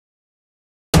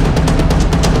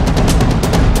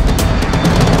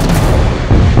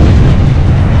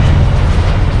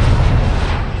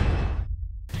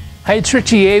Hi, it's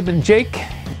Richie, Abe, and Jake.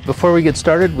 Before we get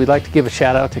started, we'd like to give a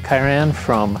shout out to Kyran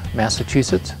from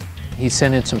Massachusetts. He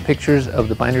sent in some pictures of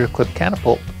the binder clip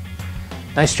catapult.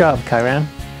 Nice job, Kyran.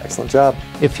 Excellent job.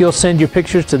 If you'll send your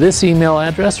pictures to this email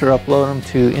address or upload them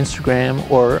to Instagram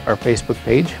or our Facebook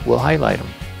page, we'll highlight them.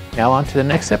 Now on to the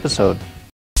next episode.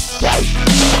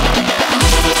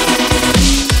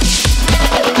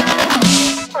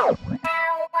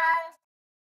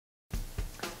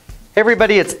 Hey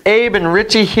everybody, it's Abe and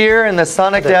Richie here in the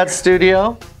SonicDad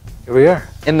Studio. Here we are.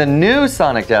 In the new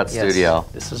SonicDad Studio.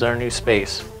 This is our new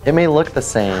space. It may look the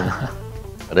same,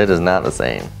 but it is not the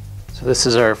same. So this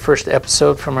is our first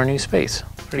episode from our new space.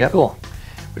 Pretty cool.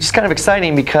 Which is kind of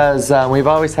exciting because we've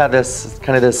always had this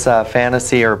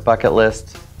fantasy or bucket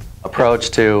list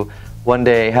approach to one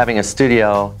day having a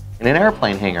studio in an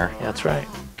airplane hangar. Yeah, that's right.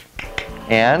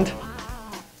 And?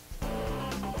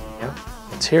 Yeah,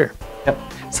 it's here. Yep.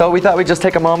 So we thought we'd just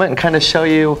take a moment and kind of show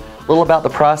you a little about the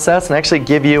process and actually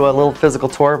give you a little physical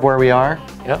tour of where we are.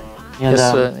 Yep. And,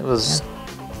 it was a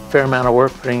fair amount of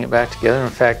work putting it back together. In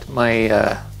fact, my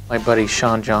buddy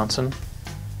Sean Johnson,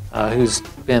 who's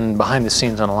been behind the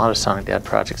scenes on a lot of SonicDad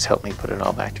projects, helped me put it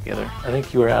all back together. I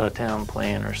think you were out of town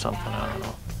playing or something, I don't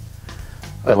know.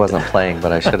 I wasn't playing,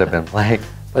 but I should have been playing.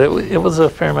 But it was a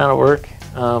fair amount of work.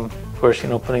 Of course, you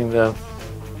know, putting the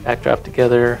backdrop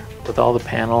together with all the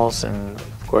panels, and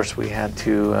of course we had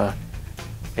to,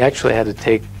 we actually had to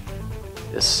take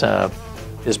this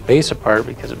base apart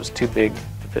because it was too big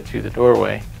to fit through the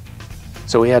doorway.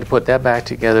 So we had to put that back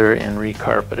together and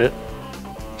recarpet it.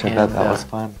 I bet that was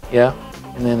fun. Yeah,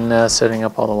 and then setting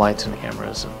up all the lights and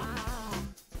cameras.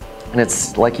 And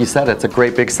it's, like you said, it's a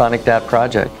great big SonicDad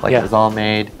project. Like it was all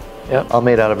made, all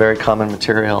made out of very common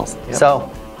materials. Yep.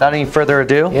 So, without any further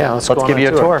ado, let's give you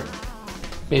a tour.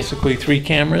 Basically 3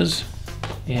 cameras,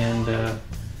 and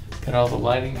got all the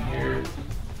lighting here.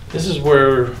 This is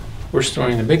where we're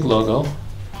storing the big logo.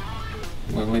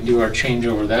 When we do our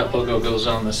changeover, that logo goes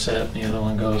on the set and the other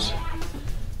one goes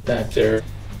back there.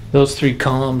 Those 3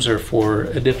 columns are for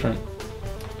a different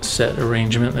set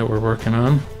arrangement that we're working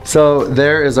on. So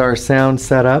there is our sound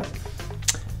setup.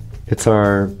 It's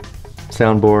our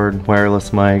soundboard,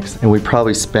 wireless mics, and we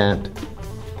probably spent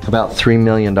about $3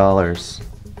 million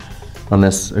on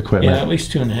this equipment. Yeah, at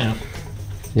least 2.5.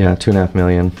 Yeah, 2.5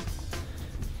 million.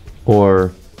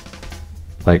 Or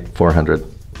like 400,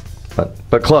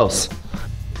 but close.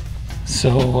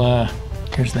 So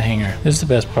here's the hangar. This is the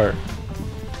best part.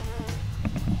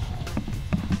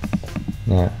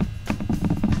 Yeah,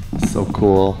 so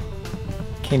cool.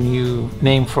 Can you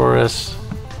name for us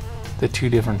the 2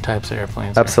 different types of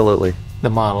airplanes? Absolutely.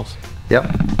 The models.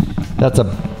 Yep. That's a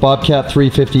Bobcat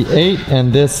 358,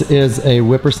 and this is a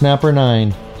Whippersnapper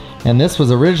 9. And this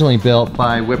was originally built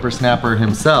by Whippersnapper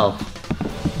himself.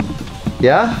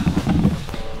 Yeah?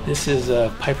 This is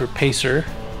a Piper Pacer,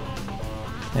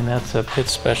 and that's a Pit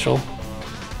Special.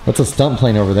 That's a stunt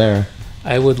plane over there.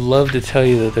 I would love to tell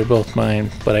you that they're both mine,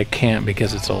 but I can't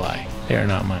because it's a lie. They are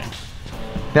not mine.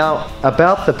 Now,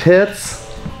 about the pits,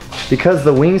 because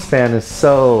the wingspan is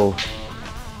so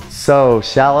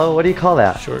shallow, what do you call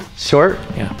that? Short. Short?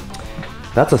 Yeah.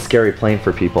 That's a scary plane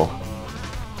for people.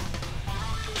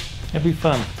 It'd be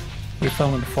fun. It'd be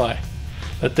fun to fly.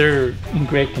 But they're in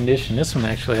great condition. This one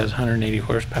actually has 180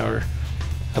 horsepower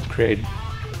upgrade.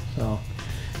 So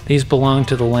these belong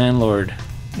to the landlord,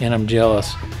 and I'm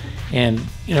jealous. And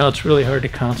you know, it's really hard to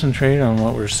concentrate on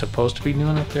what we're supposed to be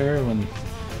doing up there when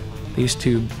these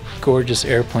 2 gorgeous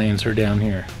airplanes are down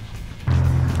here.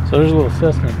 So there's a little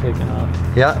Cessna taking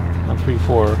off. Yeah. On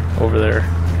 3-4 over there.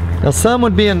 Now some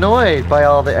would be annoyed by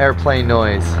all the airplane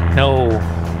noise. No,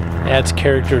 adds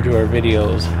character to our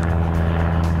videos.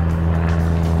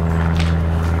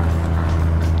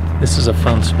 This is a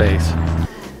fun space.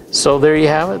 So there you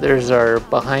have it. There's our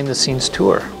behind the scenes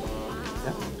tour.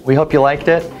 We hope you liked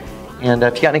it. And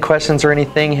if you got any questions or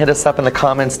anything, hit us up in the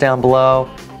comments down below.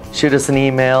 Shoot us an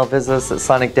email, visit us at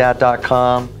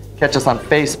sonicdad.com. Catch us on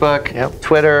Facebook,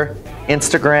 Twitter,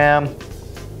 Instagram.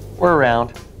 We're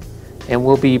around. And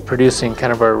we'll be producing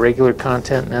kind of our regular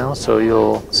content now, so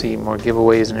you'll see more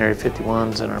giveaways in Area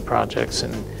 51s and our projects,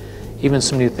 and even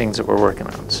some new things that we're working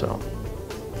on. So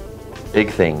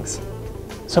big things.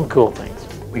 Some cool things.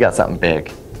 We got something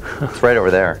big. It's right over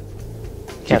there.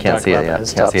 You can't see it yet.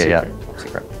 Can't see it yet.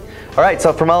 Secret. All right,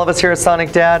 so from all of us here at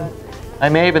SonicDad,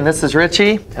 I'm Abe and this is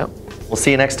Richie. Yep. We'll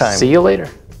see you next time. See you later.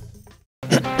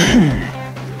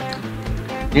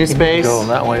 New space. Go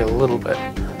that way a little bit.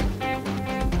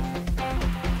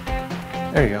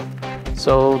 There you go.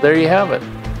 So there you have it.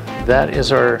 That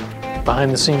is our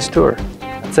behind the scenes tour.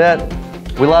 That's it.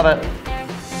 We love it.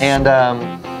 And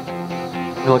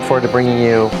We look forward to bringing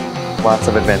you lots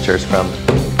of adventures from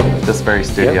this very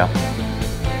studio. Yep.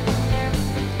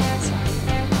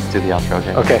 Let's do the outro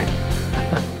again. Okay.